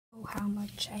how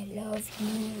much I love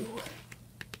you.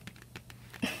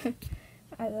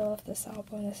 I love this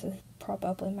album. This is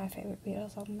probably my favorite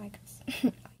Beatles album, I guess.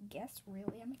 I guess,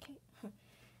 really, I'm a kid.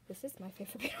 This is my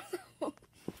favorite Beatles album.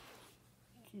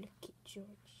 Look at George.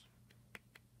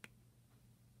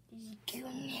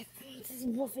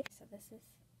 So this is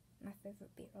my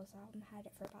favorite Beatles album. Had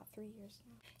it for about 3 years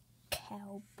now.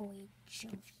 Cowboy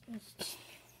George.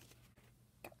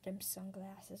 Got them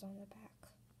sunglasses on the back.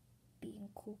 Being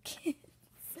cool kids.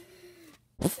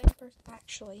 Same person,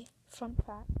 actually, fun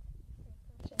fact,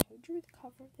 the person who drew the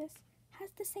cover of this has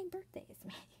the same birthday as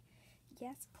me.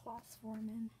 Yes, Klaus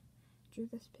Voormann drew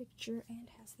this picture and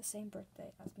has the same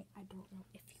birthday as me. I don't know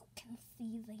if you can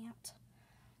see that.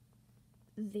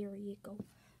 There you go.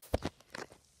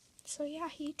 So yeah,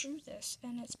 he drew this,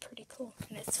 and it's pretty cool,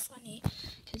 and it's funny,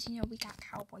 because, you know, we got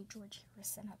Cowboy George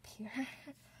Harrison up here,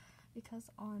 because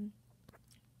on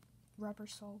Rubber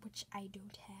Soul, which I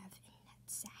don't have, and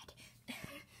that's sad,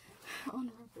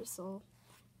 on Rubber Soul,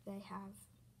 it has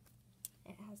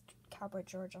Cowboy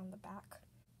George on the back,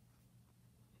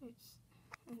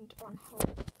 and on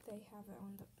Hope, they have it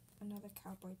on another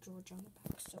Cowboy George on the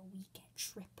back, so we get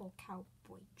triple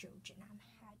Cowboy George, and I'm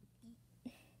happy.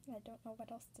 I don't know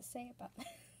what else to say about that.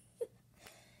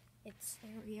 It's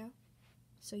stereo,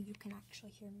 so you can actually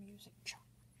hear music.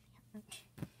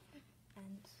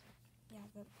 And yeah,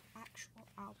 the actual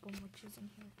album, which is in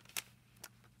here,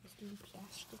 is blue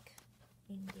plastic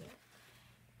in there.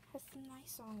 Has some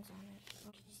nice songs on it.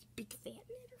 These big fat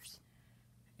knitters.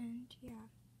 And yeah,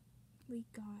 we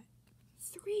got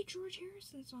 3 George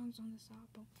Harrison songs on this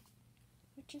album,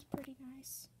 which is pretty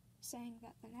nice. Saying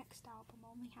that the next album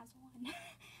only has 1,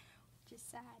 which is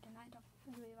sad, and I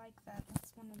don't really like that.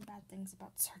 That's one of the bad things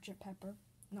about Sgt. Pepper.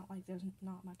 Not like there's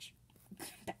not much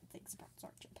bad things about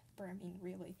Sgt. Pepper. I mean,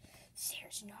 really,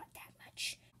 there's not that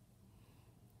much.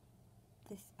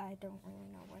 I don't really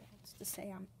know what else to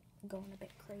say. I'm going a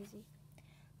bit crazy,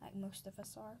 like most of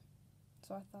us are.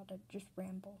 So I thought I'd just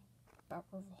ramble about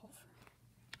Revolver.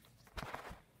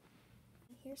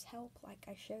 Here's Help, like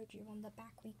I showed you. On the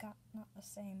back we got not the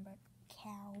same, but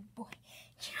Cowboy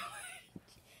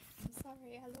George. I'm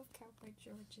sorry, I love Cowboy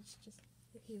George. It's just,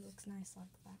 he looks nice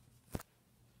like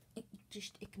that.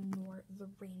 Just ignore the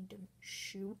random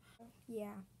shoe.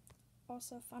 Yeah.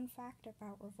 Also, fun fact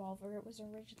about Revolver, it was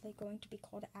originally going to be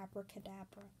called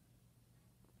Abracadabra.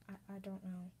 I don't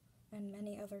know. And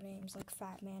many other names like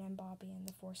Fat Man and Bobby and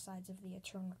the 4 Sides of the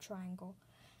Eternal Triangle.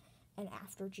 And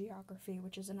After Geography,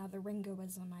 which is another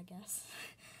Ringoism, I guess,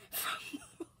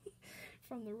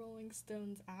 from the Rolling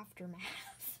Stones'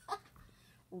 Aftermath.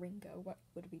 Ringo, what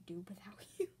would we do without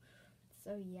you?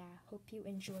 So yeah, hope you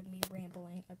enjoyed me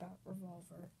rambling about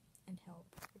Revolver and Help,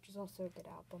 which is also a good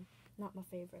album. Not my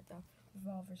favorite, though.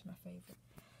 Revolver's my favorite.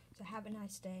 So have a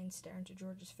nice day, and stare into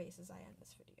George's face as I end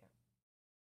this video.